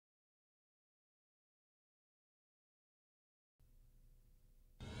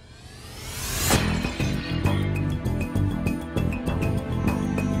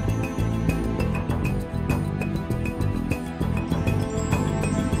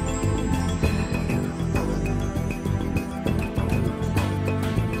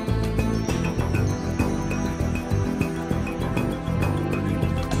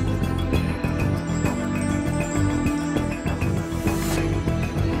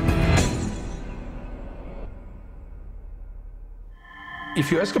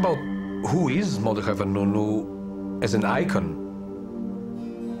If you ask about who is Mordechai Vanunu as an icon,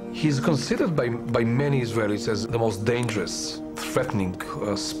 he's considered by many Israelis as the most dangerous, threatening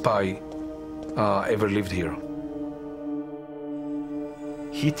spy ever lived here.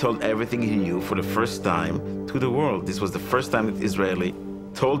 He told everything he knew for the first time to the world. This was the first time that Israeli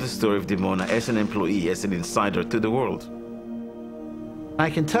told the story of Dimona as an employee, as an insider to the world.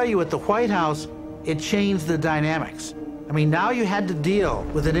 I can tell you at the White House, it changed the dynamics. I mean, now you had to deal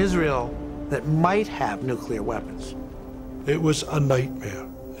with an Israel that might have nuclear weapons. It was a nightmare.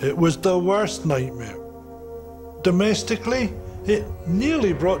 It was the worst nightmare. Domestically, it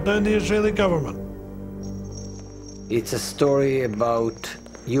nearly brought down the Israeli government. It's a story about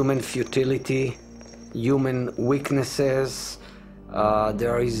human futility, human weaknesses.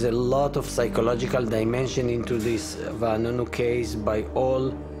 There is a lot of psychological dimension into this Vanunu case by all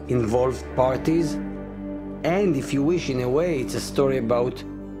involved parties. And if you wish, in a way, it's a story about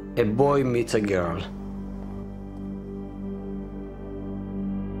a boy meets a girl.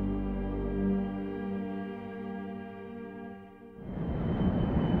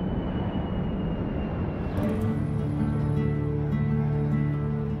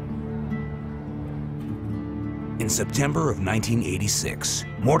 In September of 1986,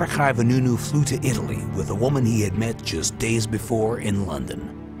 Mordechai Vanunu flew to Italy with a woman he had met just days before in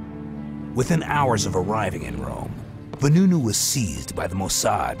London. Within hours of arriving in Rome, Vanunu was seized by the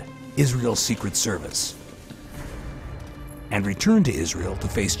Mossad, Israel's secret service, and returned to Israel to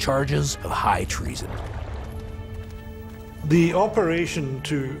face charges of high treason. The operation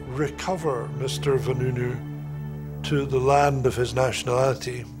to recover Mr. Vanunu to the land of his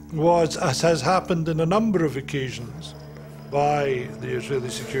nationality was, as has happened in a number of occasions by the Israeli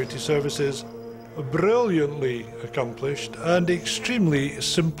security services, brilliantly accomplished and extremely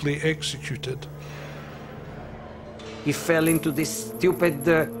simply executed. He fell into this stupid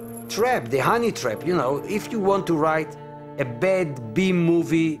trap, the honey trap. You know, if you want to write a bad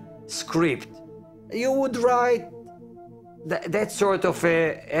B-movie script, you would write that sort of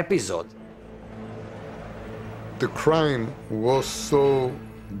episode. The crime was so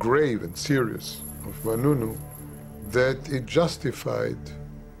grave and serious of Vanunu that it justified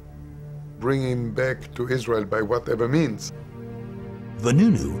bringing him back to Israel by whatever means.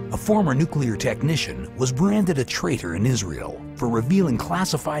 Vanunu, a former nuclear technician, was branded a traitor in Israel for revealing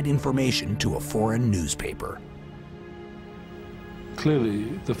classified information to a foreign newspaper.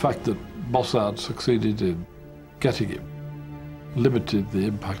 Clearly, the fact that Mossad succeeded in getting him limited the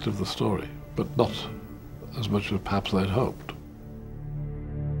impact of the story, but not as much as perhaps they'd hoped.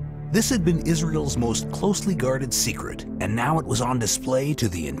 This had been Israel's most closely guarded secret, and now it was on display to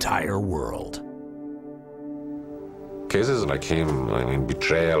the entire world. Cases like him, I mean,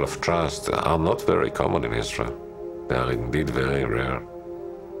 betrayal of trust, are not very common in Israel. They are indeed very rare.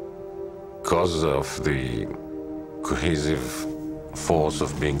 Because of the cohesive force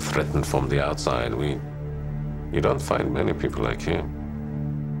of being threatened from the outside, you don't find many people like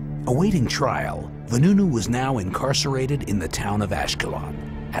him. Awaiting trial, Vanunu was now incarcerated in the town of Ashkelon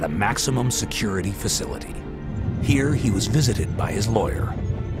at a maximum security facility. Here he was visited by his lawyer.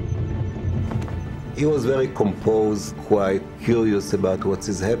 He was very composed, quite curious about what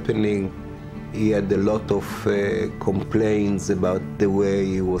is happening. He had a lot of complaints about the way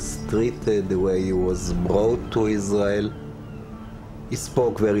he was treated, the way he was brought to Israel. He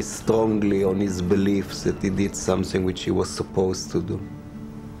spoke very strongly on his beliefs that he did something which he was supposed to do.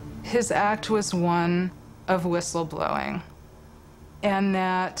 His act was one of whistleblowing, and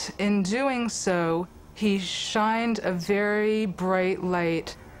that in doing so, he shined a very bright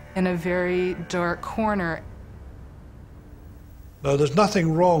light in a very dark corner. Now, there's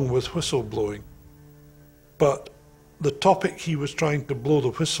nothing wrong with whistleblowing, but the topic he was trying to blow the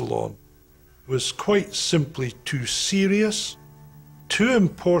whistle on was quite simply too serious, too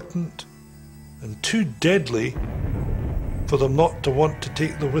important, and too deadly for them not to want to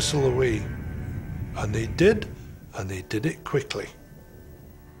take the whistle away. And they did it quickly.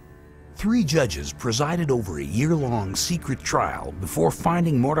 3 judges presided over a year-long secret trial before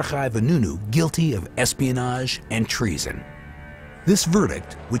finding Mordechai Vanunu guilty of espionage and treason. This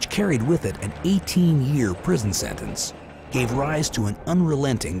verdict, which carried with it an 18-year prison sentence, gave rise to an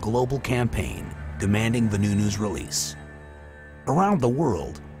unrelenting global campaign demanding Vanunu's release. Around the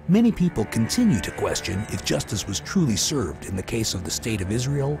world, many people continue to question if justice was truly served in the case of the State of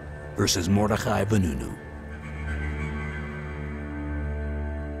Israel versus Mordechai Vanunu.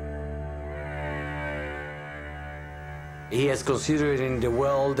 He is considered in the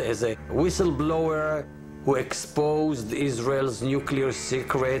world as a whistleblower who exposed Israel's nuclear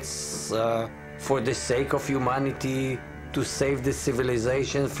secrets for the sake of humanity, to save the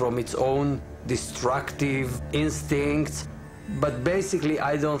civilization from its own destructive instincts. But basically,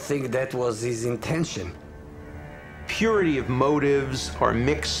 I don't think that was his intention. Purity of motives are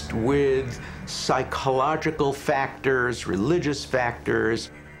mixed with psychological factors, religious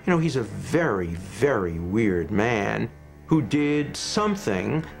factors. You know, he's a very, very weird man who did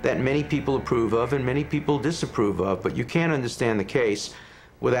something that many people approve of and many people disapprove of, but you can't understand the case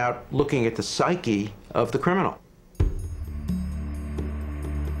without looking at the psyche of the criminal.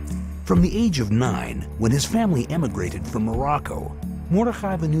 From the age of 9, when his family emigrated from Morocco,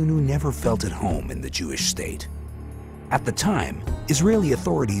 Mordechai Vanunu never felt at home in the Jewish state. At the time, Israeli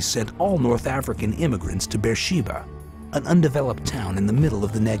authorities sent all North African immigrants to Beersheba, an undeveloped town in the middle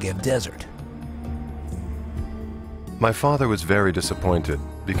of the Negev desert. My father was very disappointed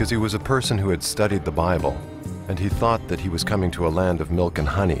because he was a person who had studied the Bible, and he thought that he was coming to a land of milk and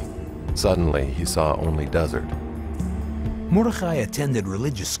honey. Suddenly, he saw only desert. Mordechai attended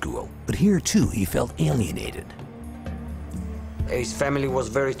religious school, but here too he felt alienated. His family was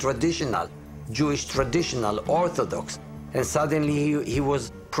very traditional, Jewish traditional, Orthodox, and suddenly he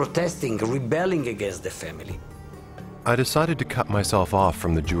was protesting, rebelling against the family. I decided to cut myself off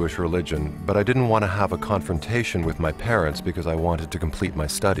from the Jewish religion, but I didn't want to have a confrontation with my parents because I wanted to complete my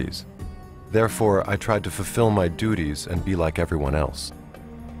studies. Therefore, I tried to fulfill my duties and be like everyone else.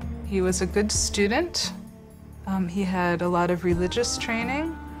 He was a good student. He had a lot of religious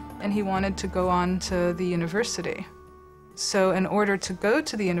training, and he wanted to go on to the university. So in order to go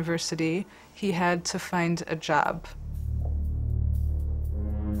to the university, he had to find a job.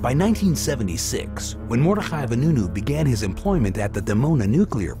 By 1976, when Mordechai Vanunu began his employment at the Dimona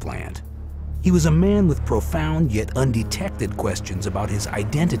nuclear plant, he was a man with profound yet undetected questions about his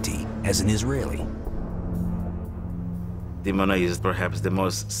identity as an Israeli. Dimona is perhaps the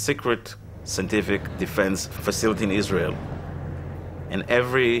most secret scientific defense facility in Israel, and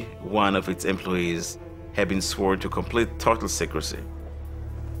every one of its employees have been sworn to complete total secrecy.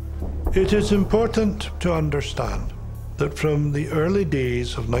 It is important to understand that from the early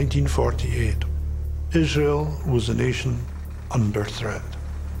days of 1948, Israel was a nation under threat.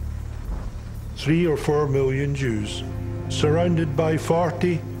 3 or 4 million Jews, surrounded by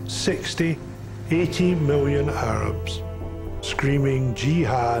 40, 60, 80 million Arabs, screaming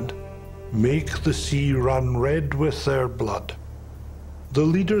jihad, make the sea run red with their blood. The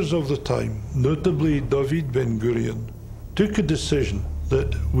leaders of the time, notably David Ben-Gurion, took a decision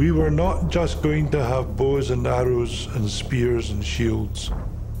that we were not just going to have bows and arrows and spears and shields.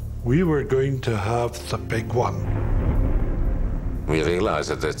 We were going to have the big one. We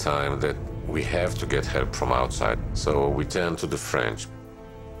realized at that time that we have to get help from outside, so we turned to the French.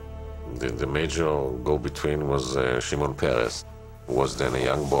 The major go-between was Shimon Peres, who was then a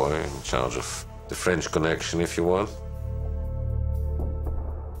young boy in charge of the French connection, if you want.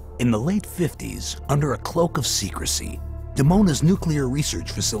 In the late 50s, under a cloak of secrecy, Dimona's nuclear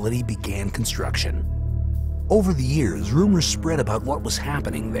research facility began construction. Over the years, rumors spread about what was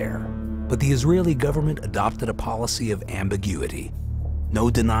happening there, but the Israeli government adopted a policy of ambiguity. No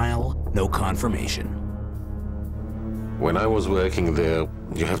denial, no confirmation. When I was working there,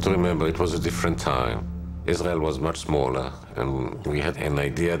 you have to remember it was a different time. Israel was much smaller, and we had an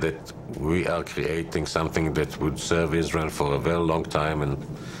idea that we are creating something that would serve Israel for a very long time and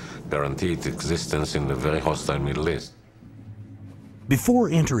guarantee its existence in the very hostile Middle East. Before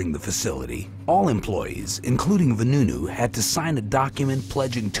entering the facility, all employees, including Vanunu, had to sign a document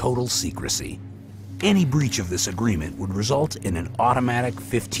pledging total secrecy. Any breach of this agreement would result in an automatic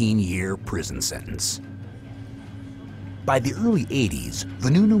 15-year prison sentence. By the early 80s,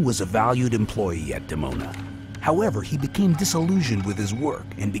 Vanunu was a valued employee at Dimona. However, he became disillusioned with his work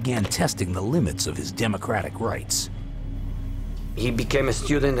and began testing the limits of his democratic rights. He became a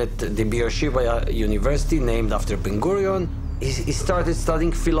student at the Beersheba University, named after Ben-Gurion. He started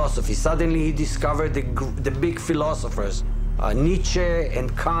studying philosophy. Suddenly he discovered the big philosophers, Nietzsche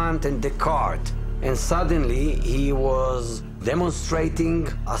and Kant and Descartes. And suddenly he was demonstrating,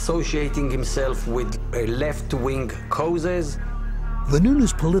 associating himself with left-wing causes.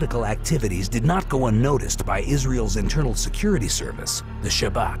 Vanunu's political activities did not go unnoticed by Israel's internal security service, the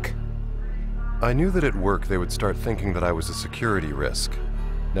Shabak. I knew that at work they would start thinking that I was a security risk.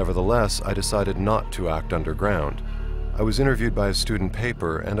 Nevertheless, I decided not to act underground. I was interviewed by a student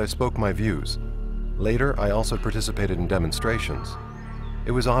paper and I spoke my views. Later, I also participated in demonstrations.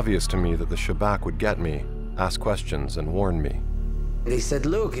 It was obvious to me that the Shabak would get me, ask questions, and warn me. They said,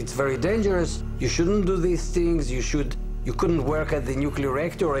 look, it's very dangerous. You shouldn't do these things. You couldn't work at the nuclear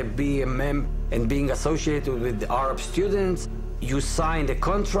reactor and be a member and being associated with the Arab students. You signed a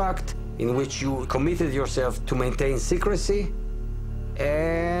contract. in which you committed yourself to maintain secrecy.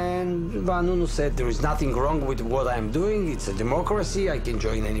 And Vanunu said, there is nothing wrong with what I'm doing. It's a democracy. I can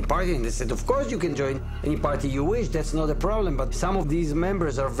join any party. And they said, of course you can join any party you wish. That's not a problem. But some of these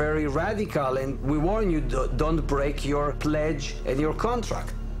members are very radical, and we warn you, don't break your pledge and your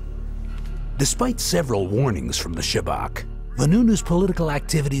contract. Despite several warnings from the Shabak, Vanunu's political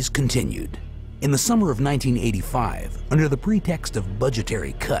activities continued. In the summer of 1985, under the pretext of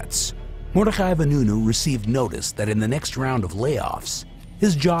budgetary cuts, Mordechai Vanunu received notice that in the next round of layoffs,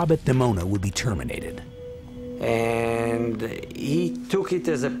 his job at Dimona would be terminated. And he took it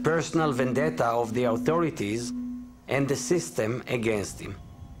as a personal vendetta of the authorities and the system against him.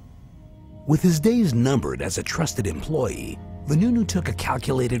 With his days numbered as a trusted employee, Vanunu took a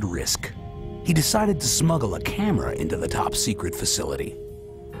calculated risk. He decided to smuggle a camera into the top-secret facility.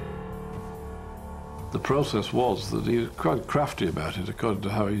 The process was that he was quite crafty about it, according to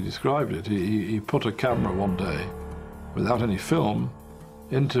how he described it. He put a camera one day, without any film,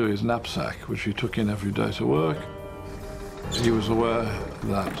 into his knapsack, which he took in every day to work. He was aware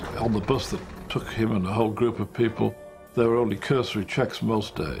that on the bus that took him and a whole group of people, there were only cursory checks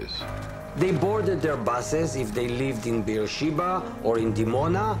most days. They boarded their buses if they lived in Beersheba or in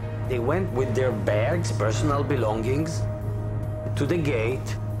Dimona. They went with their bags, personal belongings, to the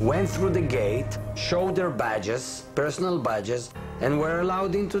gate, went through the gate, showed their badges, personal badges, and were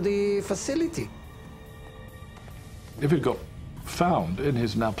allowed into the facility. If it got found in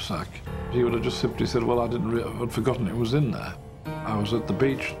his knapsack, he would have just simply said, well, I'd forgotten it was in there. I was at the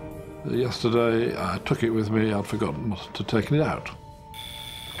beach yesterday, I took it with me, I'd forgotten to take it out.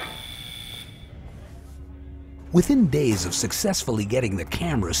 Within days of successfully getting the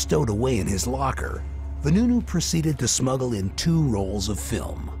camera stowed away in his locker, Vanunu proceeded to smuggle in 2 rolls of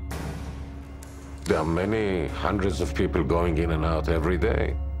film. There are many hundreds of people going in and out every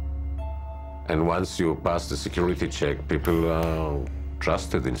day. And once you pass the security check, people are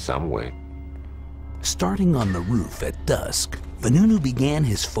trusted in some way. Starting on the roof at dusk, Vanunu began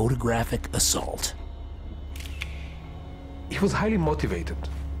his photographic assault. He was highly motivated.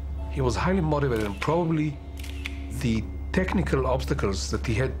 He was highly motivated, and probably the technical obstacles that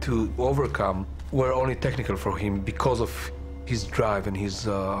he had to overcome were only technical for him because of his drive and his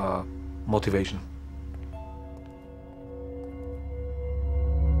motivation.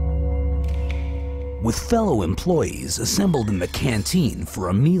 With fellow employees assembled in the canteen for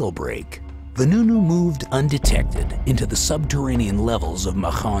a meal break, Vanunu moved undetected into the subterranean levels of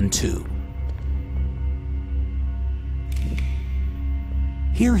Machan 2.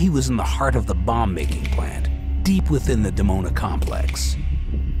 Here he was in the heart of the bomb-making plant, deep within the Dimona complex.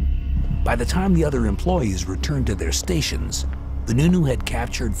 By the time the other employees returned to their stations, Vanunu had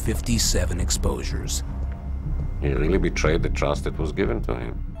captured 57 exposures. He really betrayed the trust that was given to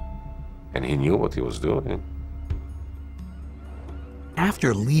him. And he knew what he was doing.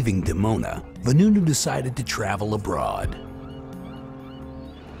 After leaving Dimona, Vanunu decided to travel abroad.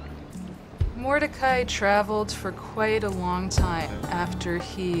 Mordechai traveled for quite a long time after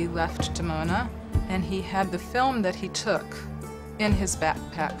he left Dimona, and he had the film that he took in his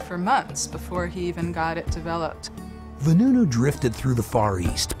backpack for months before he even got it developed. Vanunu drifted through the Far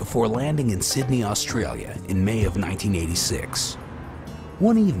East before landing in Sydney, Australia in May of 1986.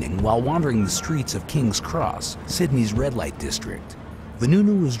 One evening, while wandering the streets of King's Cross, Sydney's red light district,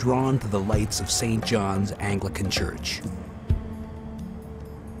 Vanunu was drawn to the lights of St. John's Anglican Church.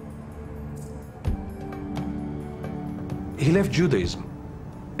 He left Judaism,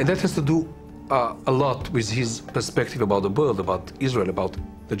 and that has to do a lot with his perspective about the world, about Israel, about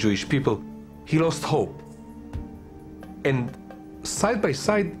the Jewish people. He lost hope. And side by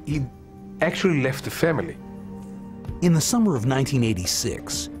side, he actually left the family. In the summer of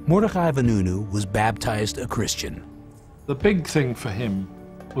 1986, Mordechai Vanunu was baptized a Christian. The big thing for him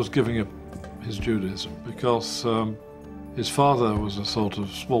was giving up his Judaism, because his father was a sort of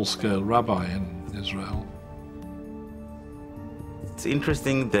small-scale rabbi in Israel. It's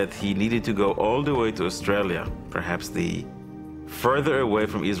interesting that he needed to go all the way to Australia, perhaps the further away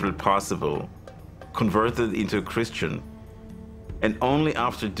from Israel possible, converted into a Christian, and only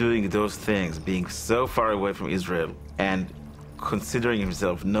after doing those things, being so far away from Israel and considering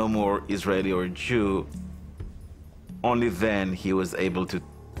himself no more Israeli or Jew, only then he was able to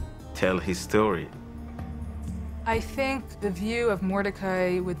tell his story. I think the view of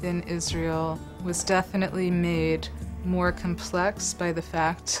Mordechai within Israel was definitely made more complex by the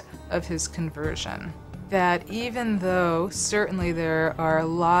fact of his conversion. That even though certainly there are a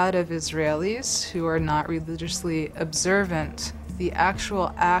lot of Israelis who are not religiously observant, the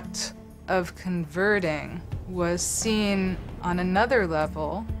actual act of converting was seen on another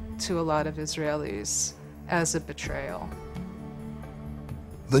level to a lot of Israelis as a betrayal.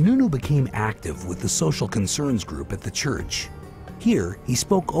 Vanunu became active with the social concerns group at the church. Here, he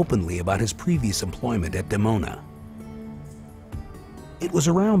spoke openly about his previous employment at Dimona. It was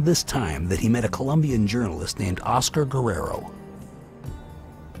around this time that he met a Colombian journalist named Oscar Guerrero.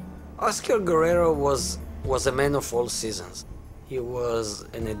 Oscar Guerrero was a man of all seasons. He was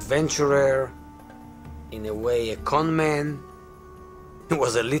an adventurer, in a way a con man. He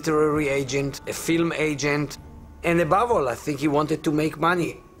was a literary agent, a film agent, and above all, I think he wanted to make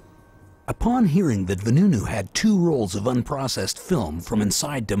money. Upon hearing that Vanunu had 2 rolls of unprocessed film from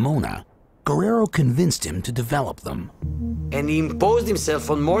inside Dimona, Guerrero convinced him to develop them. And he imposed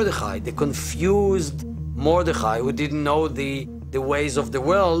himself on Mordechai, the confused Mordechai who didn't know the ways of the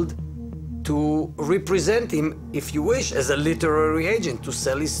world, to represent him, if you wish, as a literary agent to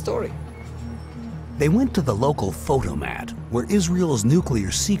sell his story. They went to the local photomat, where Israel's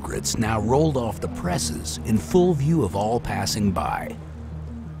nuclear secrets now rolled off the presses in full view of all passing by.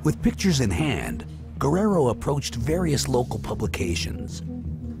 With pictures in hand, Guerrero approached various local publications.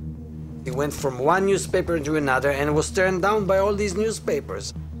 He went from one newspaper to another and was turned down by all these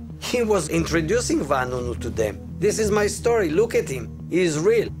newspapers. He was introducing Vanunu to them. This is my story, look at him, he is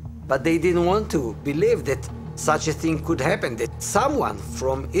real. But they didn't want to believe that such a thing could happen, that someone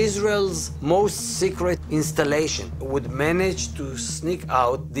from Israel's most secret installation would manage to sneak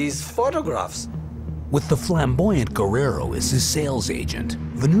out these photographs. With the flamboyant Guerrero as his sales agent,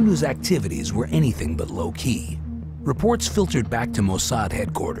 Vanunu's activities were anything but low-key. Reports filtered back to Mossad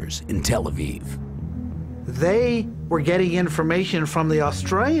headquarters in Tel Aviv. They were getting information from the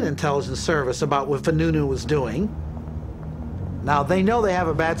Australian intelligence service about what Vanunu was doing. Now, they know they have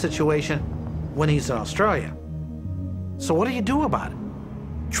a bad situation when he's in Australia. So what do you do about it?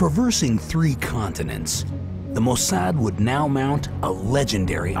 Traversing 3 continents, the Mossad would now mount a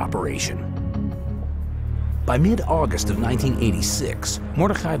legendary operation. By mid-August of 1986,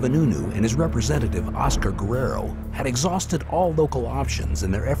 Mordechai Vanunu and his representative Oscar Guerrero had exhausted all local options in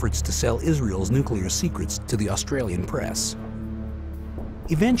their efforts to sell Israel's nuclear secrets to the Australian press.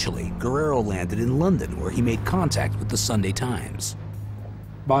 Eventually, Guerrero landed in London, where he made contact with the Sunday Times.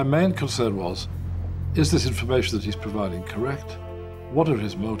 My main concern was, is this information that he's providing correct? What are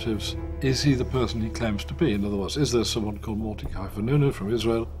his motives? Is he the person he claims to be? In other words, is there someone called Mordechai Vanunu from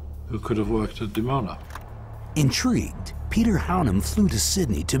Israel who could have worked at Dimona? Intrigued, Peter Haunem flew to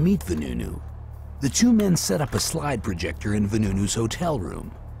Sydney to meet Vanunu. The 2 men set up a slide projector in Vanunu's hotel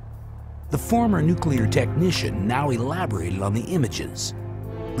room. The former nuclear technician now elaborated on the images,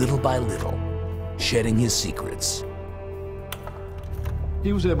 little by little, shedding his secrets.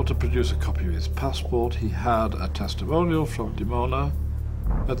 He was able to produce a copy of his passport. He had a testimonial from Dimona.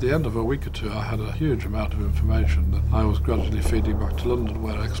 At the end of a week or 2, I had a huge amount of information that I was gradually feeding back to London,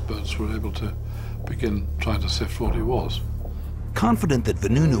 where experts were able to begin trying to sift what he was. Confident that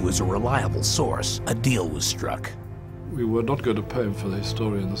Vanunu was a reliable source, a deal was struck. We were not going to pay him for his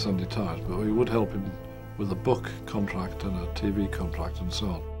story in the Sunday Times, but we would help him with a book contract and a TV contract and so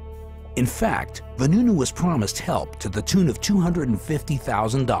on. In fact, Vanunu was promised help to the tune of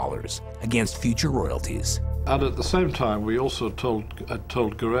 $250,000 against future royalties. And at the same time, we also told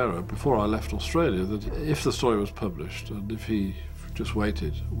Guerrero, before I left Australia, that if the story was published and if he just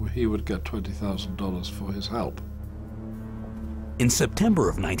waited, he would get $20,000 for his help. In September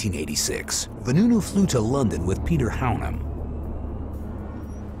of 1986, Vanunu flew to London with Peter Haunem.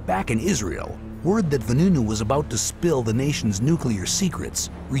 Back in Israel, word that Vanunu was about to spill the nation's nuclear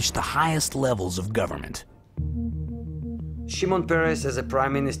secrets reached the highest levels of government. Shimon Peres, as a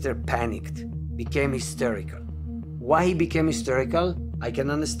prime minister, panicked, became hysterical. Why he became hysterical? I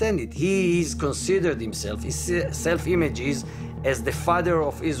can understand it. He is considered himself, his self-image is as the father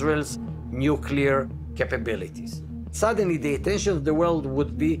of Israel's nuclear capabilities. Suddenly, the attention of the world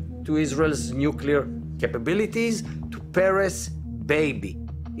would be to Israel's nuclear capabilities, to Peres' baby.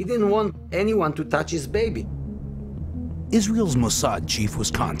 He didn't want anyone to touch his baby. Israel's Mossad chief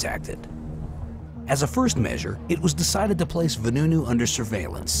was contacted. As a first measure, it was decided to place Vanunu under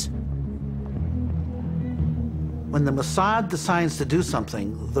surveillance. When the Mossad decides to do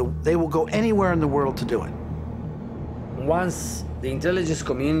something, they will go anywhere in the world to do it. Once the intelligence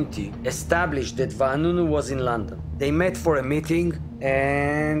community established that Vanunu was in London, they met for a meeting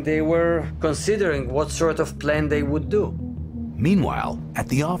and they were considering what sort of plan they would do. Meanwhile, at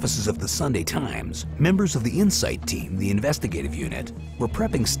the offices of the Sunday Times, members of the Insight team, the investigative unit, were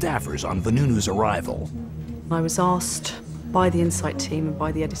prepping staffers on Vanunu's arrival. I was asked by the Insight team and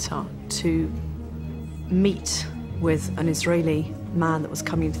by the editor to meet with an Israeli man that was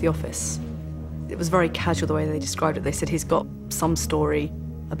coming into the office. It was very casual the way they described it. They said he's got some story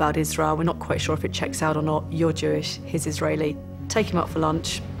about Israel. We're not quite sure if it checks out or not. You're Jewish, he's Israeli. Take him out for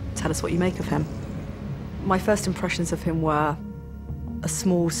lunch, tell us what you make of him. My first impressions of him were a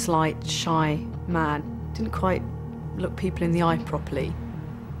small, slight, shy man. Didn't quite look people in the eye properly.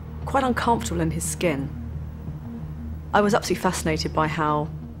 Quite uncomfortable in his skin. I was absolutely fascinated by how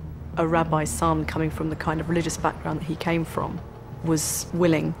a rabbi's son, coming from the kind of religious background that he came from, was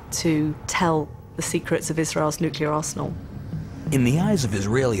willing to tell the secrets of Israel's nuclear arsenal. In the eyes of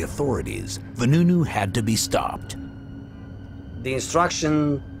Israeli authorities, Vanunu had to be stopped. The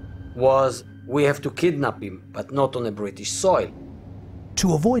instruction was, we have to kidnap him, but not on a British soil.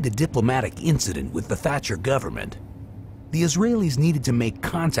 To avoid a diplomatic incident with the Thatcher government, the Israelis needed to make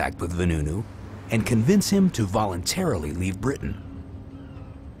contact with Vanunu and convince him to voluntarily leave Britain.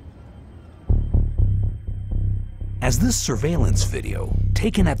 As this surveillance video,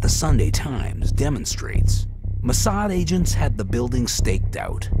 taken at the Sunday Times, demonstrates, Mossad agents had the building staked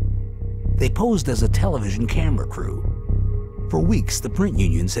out. They posed as a television camera crew. For weeks, the print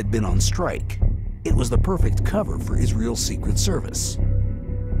unions had been on strike. It was the perfect cover for Israel's Secret Service.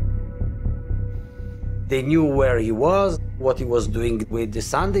 They knew where he was, what he was doing with the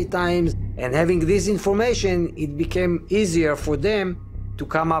Sunday Times, and having this information, it became easier for them to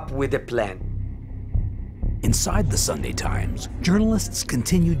come up with a plan. Inside the Sunday Times, journalists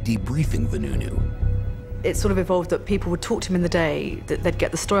continued debriefing Vanunu. It sort of evolved that people would talk to him in the day, that they'd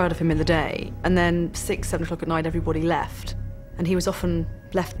get the story out of him in the day, and then 6, 7 o'clock at night, everybody left. And he was often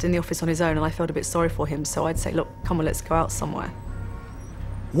left in the office on his own, and I felt a bit sorry for him, so I'd say, look, come on, let's go out somewhere.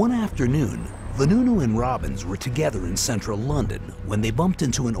 One afternoon, Vanunu and Robbins were together in central London when they bumped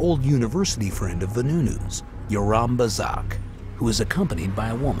into an old university friend of Vanunu's, Yoram Bazak, who was accompanied by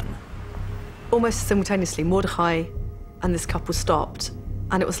a woman. Almost simultaneously, Mordechai and this couple stopped,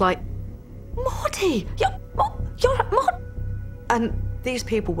 and it was like, Mordy! You're Mord! And these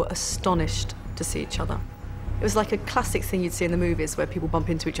people were astonished to see each other. It was like a classic thing you'd see in the movies where people bump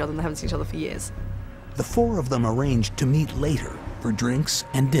into each other and they haven't seen each other for years. The four of them arranged to meet later for drinks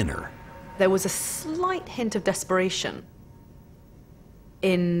and dinner. There was a slight hint of desperation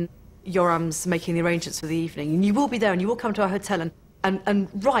in Yoram's making the arrangements for the evening. And you will be there and you will come to our hotel and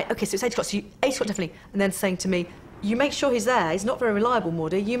right, okay, so it's 8 o'clock, so 8 o'clock definitely. And then saying to me, you make sure he's there. He's not very reliable,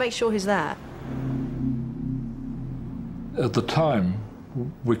 Mordy. You make sure he's there. At the time,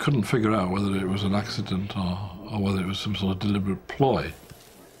 we couldn't figure out whether it was an accident or whether it was some sort of deliberate ploy.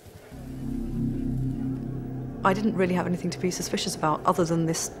 I didn't really have anything to be suspicious about other than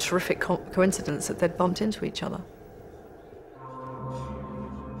this terrific coincidence that they'd bumped into each other.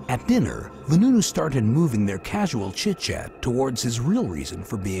 At dinner, Vanunu started moving their casual chit-chat towards his real reason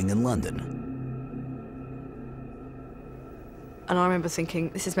for being in London. And I remember thinking,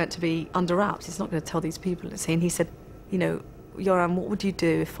 this is meant to be under wraps. He's not going to tell these people, is he? And he said, you know, Yoram, what would you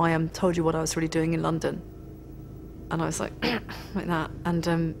do if I told you what I was really doing in London? And I was like, like that. And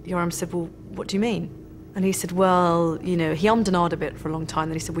Yoram said, well, what do you mean? And he said, well, you know, he ummed and ahed a bit for a long time.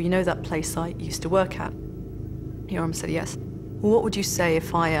 Then he said, well, you know that place I used to work at? Yoram said, yes. Well, what would you say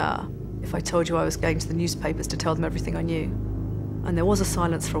if I told you I was going to the newspapers to tell them everything I knew? And there was a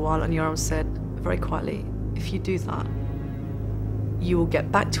silence for a while, and Yoram said, very quietly, if you do that, you will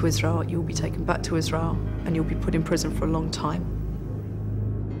get back to Israel, you will be taken back to Israel, and you'll be put in prison for a long time.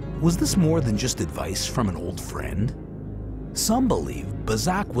 Was this more than just advice from an old friend? Some believe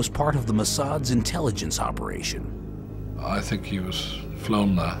Bazak was part of the Mossad's intelligence operation. I think he was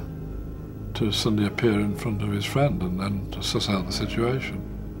flown there to suddenly appear in front of his friend and then to suss out the situation.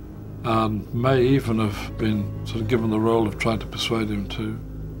 And may even have been sort of given the role of trying to persuade him to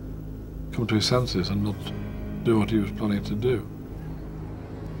come to his senses and not do what he was planning to do.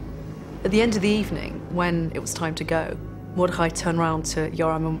 At the end of the evening, when it was time to go, Mordechai turned round to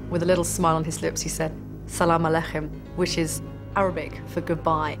Yoram and with a little smile on his lips, he said, Salam Aleichem, which is Arabic for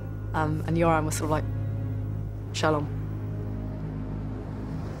goodbye. And Yoram was sort of like, Shalom.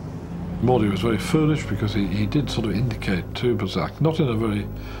 Mordy was very foolish because he did sort of indicate to Bazak, not in a very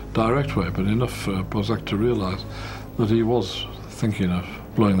direct way, but enough for Bazak to realize that he was thinking of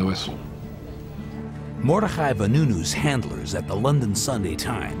blowing the whistle. Mordechai Vanunu's handlers at the London Sunday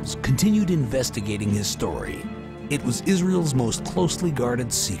Times continued investigating his story. It was Israel's most closely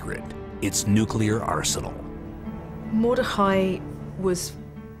guarded secret, its nuclear arsenal. Mordechai was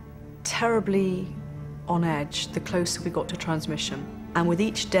terribly on edge the closer we got to transmission. And with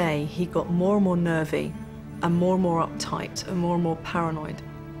each day, he got more and more nervy and more uptight and more paranoid.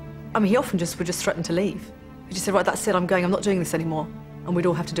 I mean, he often would just threaten to leave. He just said, right, that's it, I'm going, I'm not doing this anymore. And we'd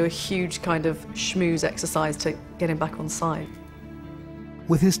all have to do a huge kind of schmooze exercise to get him back on side.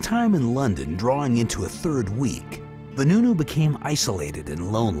 With his time in London drawing into a third week, Vanunu became isolated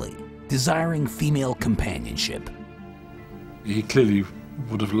and lonely, desiring female companionship. He clearly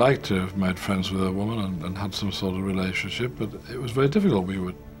would have liked to have made friends with a woman and had some sort of relationship, but it was very difficult. We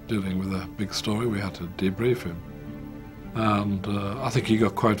were dealing with a big story. We had to debrief him. And I think he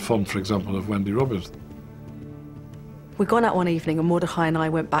got quite fond, for example, of Wendy Roberts. We'd gone out one evening and Mordechai and I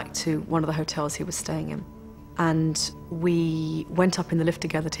went back to one of the hotels he was staying in. And we went up in the lift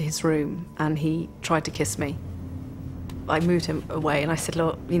together to his room and he tried to kiss me. I moved him away and I said,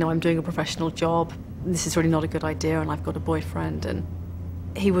 look, you know, I'm doing a professional job. This is really not a good idea and I've got a boyfriend. And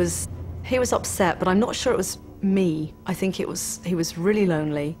he was upset, but I'm not sure it was me. I think he was really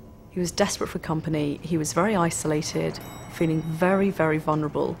lonely. He was desperate for company. He was very isolated, feeling very, very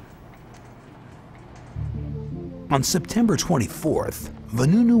vulnerable. On September 24th,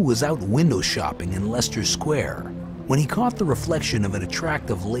 Vanunu was out window shopping in Leicester Square when he caught the reflection of an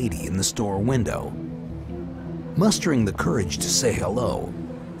attractive lady in the store window. Mustering the courage to say hello,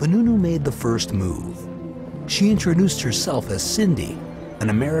 Vanunu made the first move. She introduced herself as Cindy, an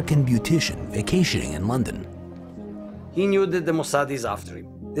American beautician vacationing in London. He knew that the Mossad is after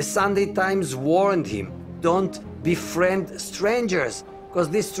him. The Sunday Times warned him, don't befriend strangers, because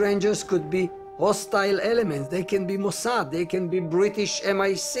these strangers could be hostile elements. They can be Mossad, they can be British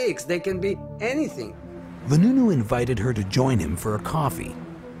MI6, they can be anything. Vanunu invited her to join him for a coffee.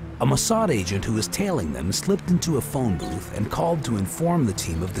 A Mossad agent who was tailing them slipped into a phone booth and called to inform the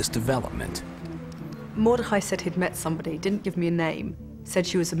team of this development. Mordechai said he'd met somebody, didn't give me a name, said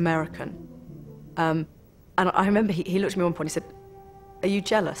she was American. And I remember he looked at me at one point, he said, are you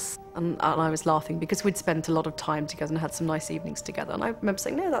jealous? And I was laughing because we'd spent a lot of time together and had some nice evenings together. And I remember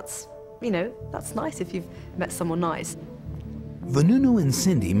saying, no, that's nice if you've met someone nice. Vanunu and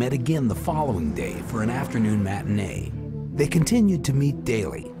Cindy met again the following day for an afternoon matinee. They continued to meet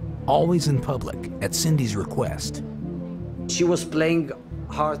daily, always in public, at Cindy's request. She was playing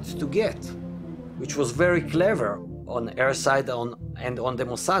hard to get, which was very clever on her side and on the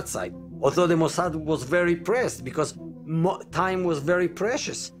Mossad side. Although the Mossad was very pressed because time was very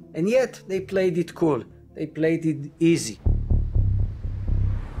precious, and yet they played it cool. They played it easy.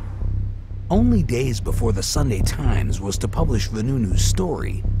 Only days before the Sunday Times was to publish Vanunu's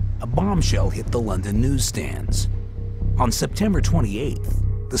story, a bombshell hit the London newsstands. On September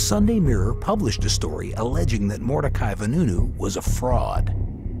 28th, the Sunday Mirror published a story alleging that Mordechai Vanunu was a fraud.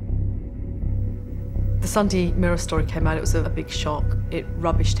 The Sunday Mirror story came out, it was a big shock. It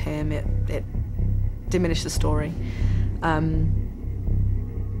rubbished him, it diminished the story.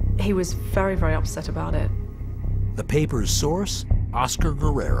 He was very, very upset about it. The paper's source, Oscar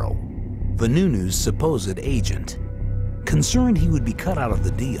Guerrero, Vanunu's supposed agent. Concerned he would be cut out of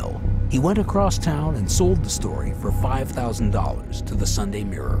the deal, he went across town and sold the story for $5,000 to the Sunday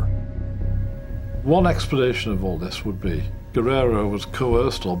Mirror. One explanation of all this would be Guerrero was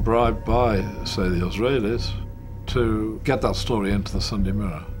coerced or bribed by, say, the Israelis to get that story into the Sunday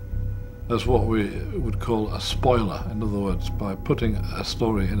Mirror as what we would call a spoiler. In other words, by putting a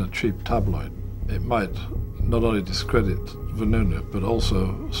story in a cheap tabloid, it might not only discredit Vanunu, but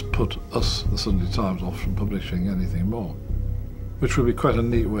also put us, the Sunday Times, off from publishing anything more, which would be quite a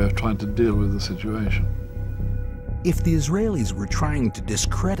neat way of trying to deal with the situation. If the Israelis were trying to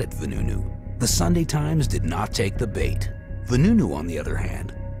discredit Vanunu, the Sunday Times did not take the bait. Vanunu, on the other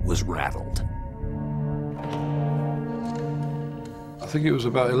hand, was rattled. I think it was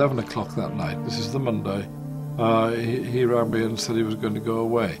about 11 o'clock that night. This is the Monday. He rang me and said he was going to go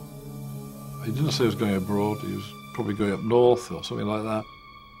away. He didn't say he was going abroad. He was probably going up north or something like that.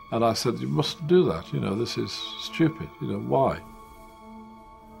 And I said, you mustn't do that. You know, this is stupid. You know, why?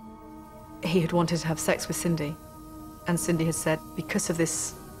 He had wanted to have sex with Cindy. And Cindy had said, because of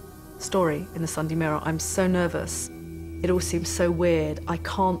this story in the Sunday Mirror, I'm so nervous. It all seems so weird. I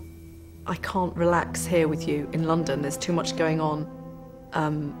can't relax here with you in London. There's too much going on.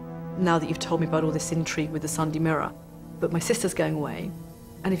 Now that you've told me about all this intrigue with the Sunday Mirror. But my sister's going away.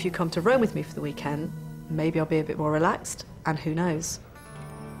 And if you come to Rome with me for the weekend, maybe I'll be a bit more relaxed. And who knows?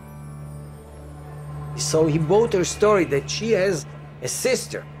 So he bought her story that she has a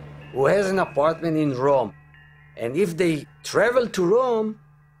sister who has an apartment in Rome. And if they travel to Rome,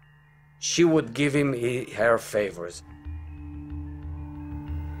 she would give him her favors.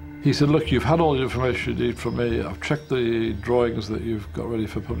 He said, look, you've had all the information you need from me. I've checked the drawings that you've got ready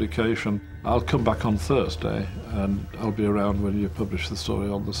for publication. I'll come back on Thursday and I'll be around when you publish the story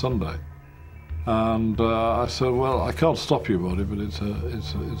on the Sunday. And I said, well, I can't stop you about it, but it's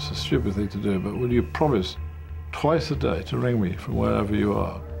a stupid thing to do. But will you promise twice a day to ring me from wherever you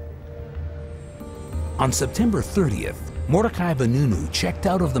are? On September 30th, Mordechai Vanunu checked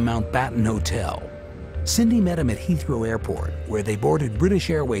out of the Mountbatten Hotel. Cindy met him at Heathrow Airport, where they boarded British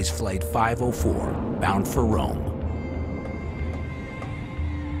Airways Flight 504, bound for Rome.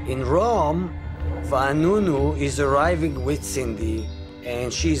 In Rome, Vanunu is arriving with Cindy,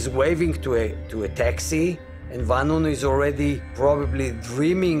 and she's waving to a taxi, and Vanunu is already probably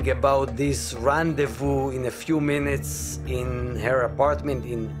dreaming about this rendezvous in a few minutes in her apartment,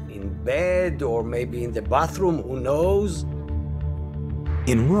 in bed, or maybe in the bathroom, who knows?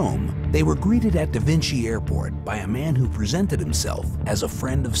 In Rome, they were greeted at Da Vinci Airport by a man who presented himself as a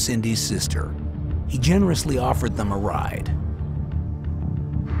friend of Cindy's sister. He generously offered them a ride.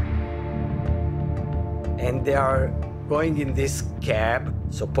 And they are going in this cab,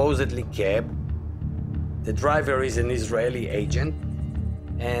 supposedly cab. The driver is an Israeli agent,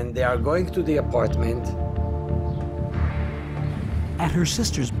 and they are going to the apartment. At her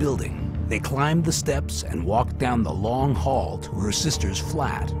sister's building, they climbed the steps and walked down the long hall to her sister's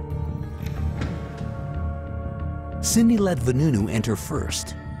flat. Cindy let Vanunu enter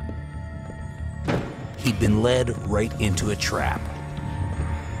first. He'd been led right into a trap.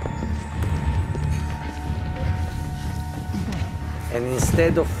 And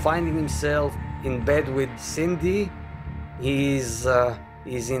instead of finding himself in bed with Cindy, he's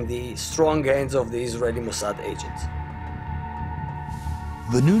in the strong hands of the Israeli Mossad agents.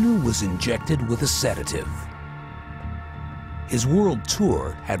 Vanunu was injected with a sedative. His world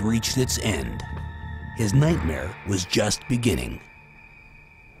tour had reached its end. His nightmare was just beginning.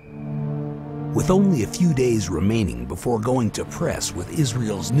 With only a few days remaining before going to press with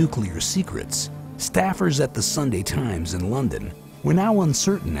Israel's nuclear secrets, staffers at the Sunday Times in London were now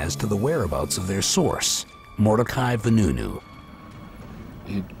uncertain as to the whereabouts of their source, Mordechai Vanunu.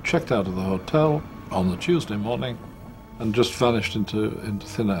 He checked out of the hotel on the Tuesday morning and just vanished into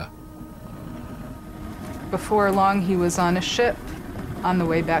thin air. Before long, he was on a ship on the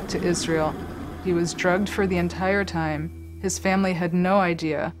way back to Israel. He was drugged for the entire time. His family had no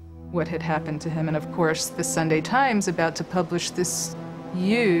idea what had happened to him. And of course, the Sunday Times, about to publish this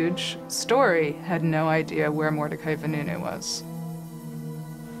huge story, had no idea where Mordechai Vanunu was.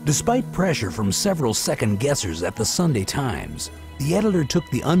 Despite pressure from several second-guessers at the Sunday Times, the editor took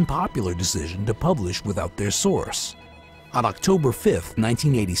the unpopular decision to publish without their source. On October 5,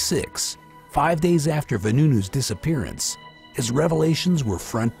 1986, 5 days after Vanunu's disappearance, his revelations were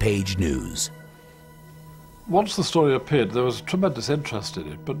front-page news. Once the story appeared, there was tremendous interest in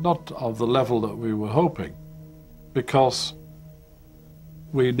it, but not of the level that we were hoping, because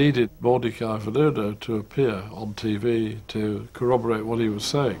we needed Mordechai Vanunu to appear on TV to corroborate what he was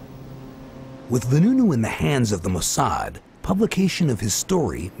saying. With Vanunu in the hands of the Mossad, publication of his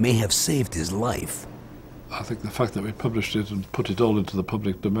story may have saved his life. I think the fact that we published it and put it all into the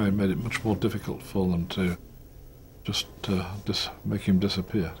public domain made it much more difficult for them to just make him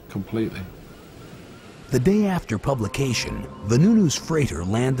disappear completely. The day after publication, Vanunu's freighter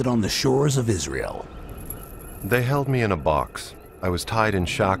landed on the shores of Israel. They held me in a box. I was tied in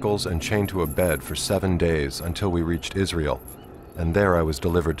shackles and chained to a bed for 7 days until we reached Israel, and there I was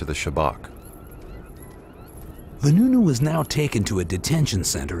delivered to the Shabak. Vanunu was now taken to a detention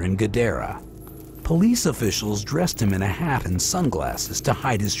center in Gadara. Police officials dressed him in a hat and sunglasses to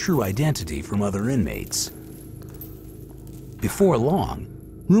hide his true identity from other inmates. Before long,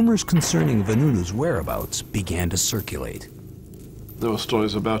 rumors concerning Vanunu's whereabouts began to circulate. There were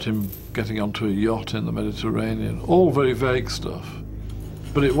stories about him getting onto a yacht in the Mediterranean, all very vague stuff.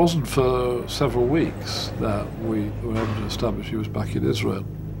 But it wasn't for several weeks that we were able to establish he was back in Israel.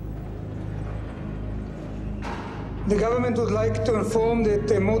 The government would like to inform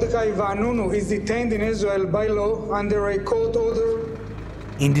that Mordechai Vanunu is detained in Israel by law under a court order.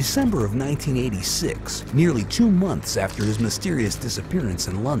 In December of 1986, nearly 2 months after his mysterious disappearance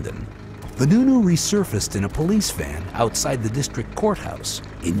in London, Vanunu resurfaced in a police van outside the district courthouse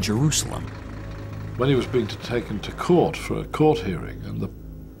in Jerusalem. When he was being taken to court for a court hearing, and the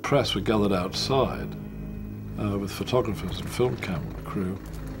press were gathered outside with photographers and film camera crew,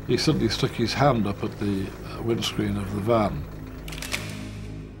 he suddenly stuck his hand up at the windscreen of the van.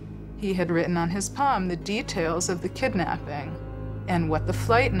 He had written on his palm the details of the kidnapping and what the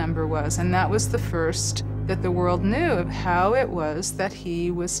flight number was, and that was the first that the world knew of how it was that he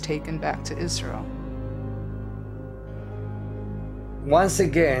was taken back to Israel. Once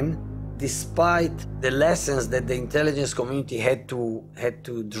again, despite the lessons that the intelligence community had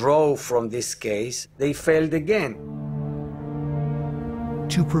to draw from this case, they failed again.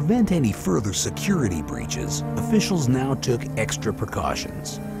 To prevent any further security breaches, officials now took extra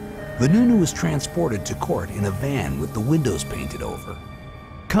precautions. Vanunu was transported to court in a van with the windows painted over.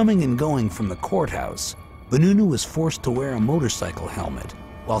 Coming and going from the courthouse, Vanunu was forced to wear a motorcycle helmet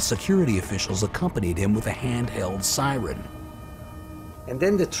while security officials accompanied him with a handheld siren. And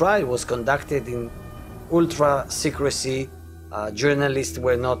then the trial was conducted in ultra secrecy. Journalists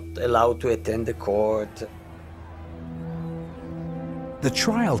were not allowed to attend the court. The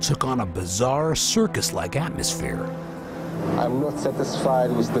trial took on a bizarre circus-like atmosphere. I'm not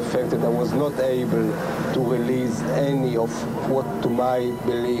satisfied with the fact that I was not able to release any of what, to my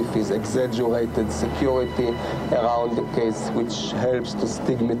belief, is exaggerated security around the case, which helps to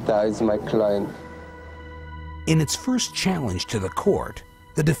stigmatize my client. In its first challenge to the court,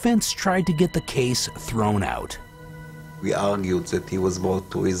 the defense tried to get the case thrown out. We argued that he was brought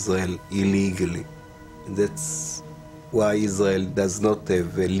to Israel illegally. That's why Israel does not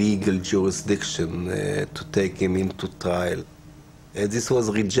have a legal jurisdiction to take him into trial. This was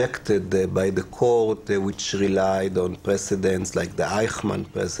rejected by the court, which relied on precedents like the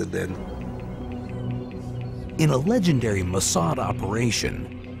Eichmann precedent. In a legendary Mossad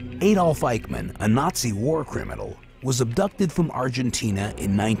operation, Adolf Eichmann, a Nazi war criminal, was abducted from Argentina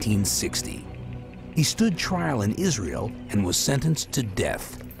in 1960. He stood trial in Israel and was sentenced to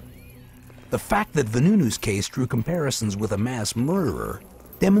death. The fact that Vanunu's case drew comparisons with a mass murderer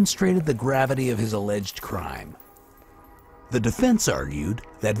demonstrated the gravity of his alleged crime. The defense argued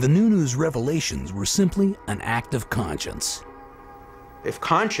that Vanunu's revelations were simply an act of conscience. If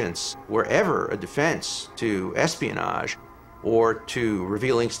conscience were ever a defense to espionage or to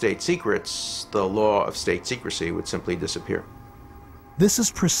revealing state secrets, the law of state secrecy would simply disappear. This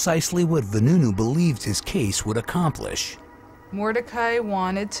is precisely what Vanunu believed his case would accomplish. Mordechai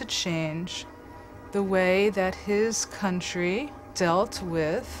wanted to change the way that his country dealt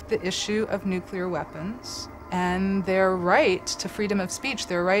with the issue of nuclear weapons and their right to freedom of speech,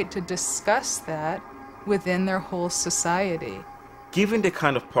 their right to discuss that within their whole society. Given the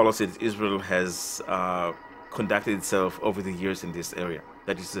kind of policy that Israel has conducted itself over the years in this area,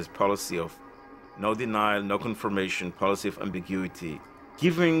 that is this policy of no denial, no confirmation, policy of ambiguity,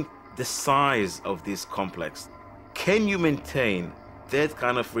 given the size of this complex, can you maintain that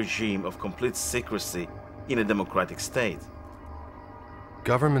kind of regime of complete secrecy in a democratic state?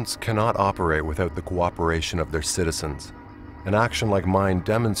 Governments cannot operate without the cooperation of their citizens. An action like mine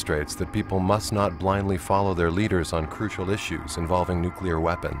demonstrates that people must not blindly follow their leaders on crucial issues involving nuclear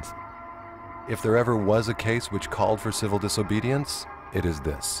weapons. If there ever was a case which called for civil disobedience, it is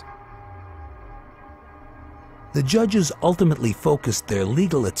this. The judges ultimately focused their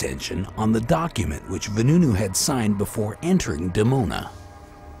legal attention on the document which Vanunu had signed before entering Dimona.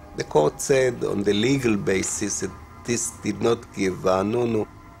 The court said on the legal basis that this did not give Vanunu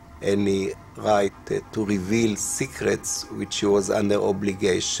any right to reveal secrets which he was under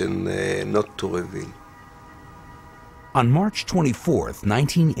obligation not to reveal. On March 24,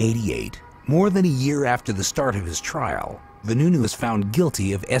 1988, more than a year after the start of his trial, Vanunu was found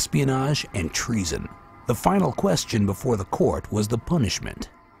guilty of espionage and treason. The final question before the court was the punishment.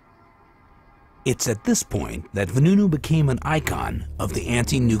 It's at this point that Vanunu became an icon of the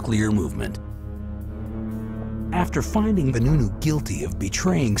anti-nuclear movement. After finding Vanunu guilty of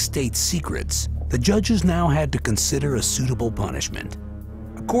betraying state secrets, the judges now had to consider a suitable punishment.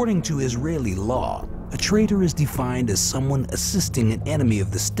 According to Israeli law, a traitor is defined as someone assisting an enemy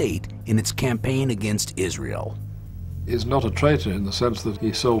of the state in its campaign against Israel. He's not a traitor in the sense that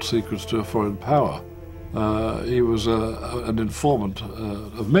he sold secrets to a foreign power. He was an informant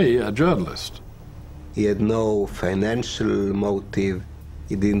of me, a journalist. He had no financial motive.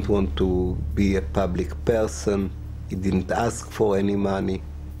 He didn't want to be a public person. He didn't ask for any money.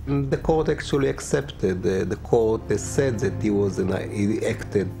 And the court actually accepted. The court said that he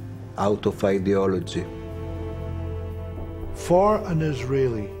acted out of ideology. For an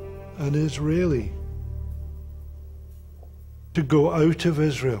Israeli to go out of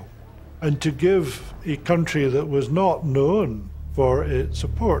Israel and to give a country that was not known for its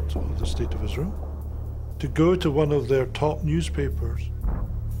support of the State of Israel, to go to one of their top newspapers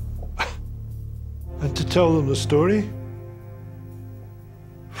and to tell them the story,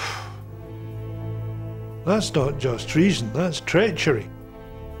 that's not just treason, that's treachery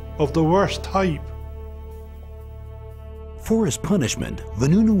of the worst type. For his punishment,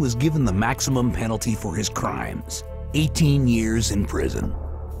 Vanunu was given the maximum penalty for his crimes, 18 years in prison.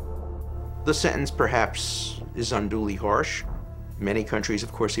 The sentence perhaps is unduly harsh. In many countries,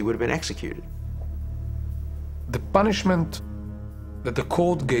 of course, he would have been executed. The punishment that the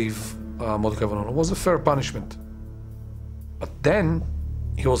court gave Mordechai Vanunu was a fair punishment. But then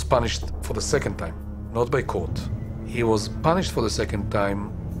he was punished for the second time, not by court. He was punished for the second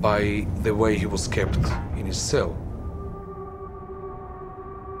time by the way he was kept in his cell.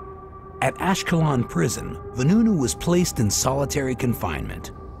 At Ashkelon prison, Vanunu was placed in solitary confinement,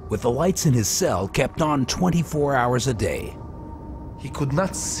 with the lights in his cell kept on 24 hours a day. He could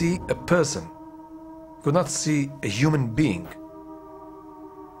not see a person, could not see a human being.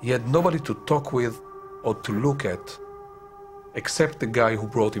 He had nobody to talk with or to look at, except the guy who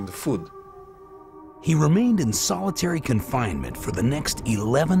brought him the food. He remained in solitary confinement for the next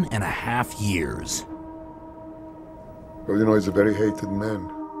 11.5 years. Well, you know, he's a very hated man.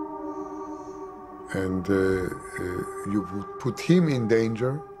 And you would put him in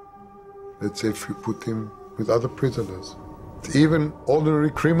danger, let's say, if you put him with other prisoners. Even ordinary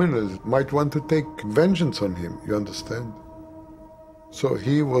criminals might want to take vengeance on him, you understand? So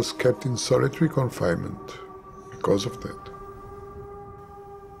he was kept in solitary confinement because of that.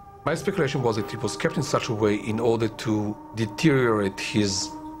 My speculation was that he was kept in such a way in order to deteriorate his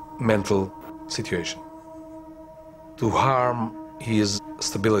mental situation, to harm his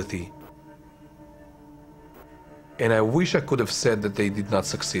stability. And I wish I could have said that they did not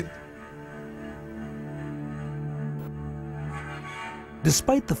succeed.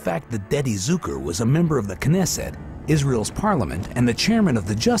 Despite the fact that Dedi Zucker was a member of the Knesset, Israel's parliament, and the chairman of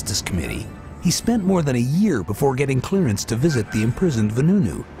the Justice Committee, he spent more than a year before getting clearance to visit the imprisoned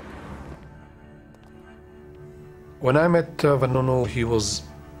Vanunu. When I met Vanunu, he was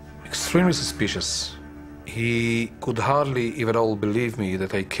extremely suspicious. He could hardly, if at all, believe me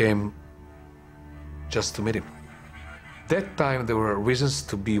that I came just to meet him. That time there were reasons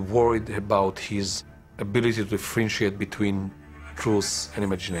to be worried about his ability to differentiate between truth and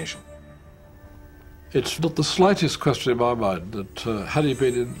imagination. It's not the slightest question in my mind that had he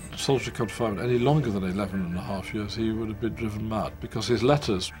been in solitary confinement any longer than 11.5 years, he would have been driven mad, because his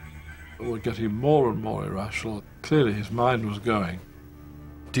letters were getting more and more irrational. Clearly his mind was going.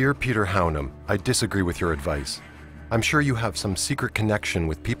 Dear Peter Hounum, I disagree with your advice. I'm sure you have some secret connection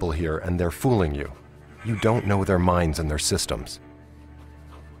with people here and they're fooling you. You don't know their minds and their systems.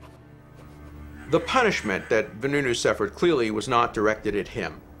 The punishment that Vanunu suffered clearly was not directed at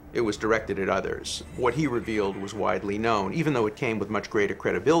him. It was directed at others. What he revealed was widely known, even though it came with much greater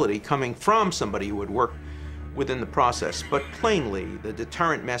credibility coming from somebody who had worked within the process. But plainly, the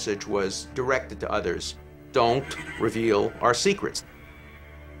deterrent message was directed to others. Don't reveal our secrets.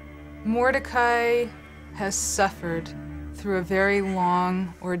 Mordechai has suffered through a very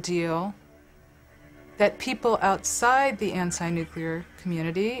long ordeal that people outside the anti-nuclear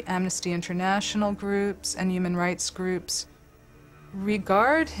community, Amnesty International groups and human rights groups,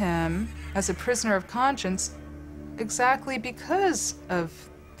 regard him as a prisoner of conscience exactly because of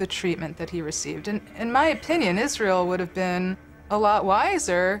the treatment that he received. And in my opinion, Israel would have been a lot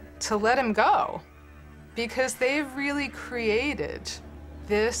wiser to let him go, because they've really created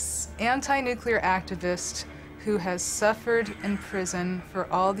this anti-nuclear activist who has suffered in prison for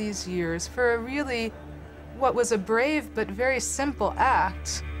all these years for a really, what was a brave but very simple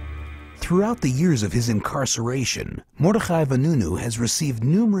act. Throughout the years of his incarceration, Mordechai Vanunu has received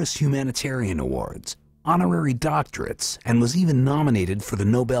numerous humanitarian awards, honorary doctorates, and was even nominated for the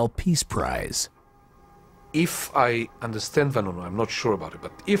Nobel Peace Prize. If I understand Vanunu, I'm not sure about it,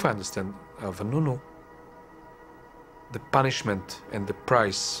 but if I understand Vanunu, the punishment and the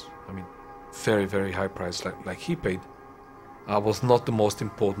price, I mean, very, very high price like he paid, was not the most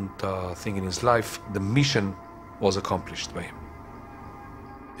important thing in his life. The mission was accomplished by him.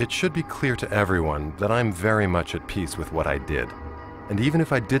 It should be clear to everyone that I'm very much at peace with what I did. And even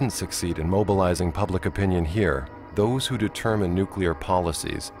if I didn't succeed in mobilizing public opinion here, those who determine nuclear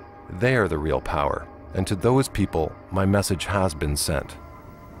policies, they are the real power. And to those people, my message has been sent.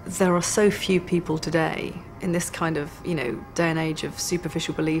 There are so few people today in this kind of, day and age of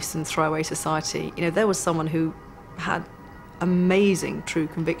superficial beliefs and throwaway society. There was someone who had amazing true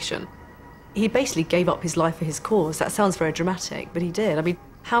conviction. He basically gave up his life for his cause. That sounds very dramatic, but he did. I mean,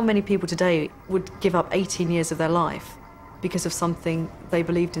 how many people today would give up 18 years of their life because of something they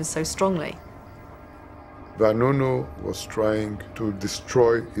believed in so strongly? Vanunu was trying to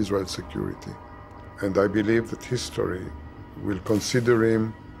destroy Israel's security. And I believe that history will consider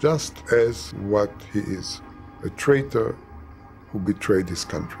him just as what he is, a traitor who betrayed his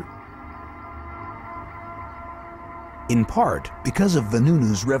country. In part, because of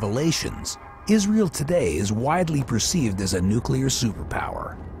Vanunu's revelations, Israel today is widely perceived as a nuclear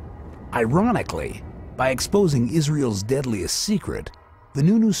superpower. Ironically, by exposing Israel's deadliest secret,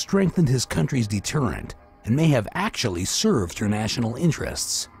 Vanunu strengthened his country's deterrent and may have actually served her national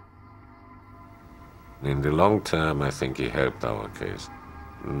interests. In the long term, I think he helped our case.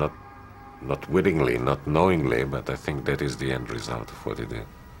 Not wittingly, not knowingly, but I think that is the end result of what he did.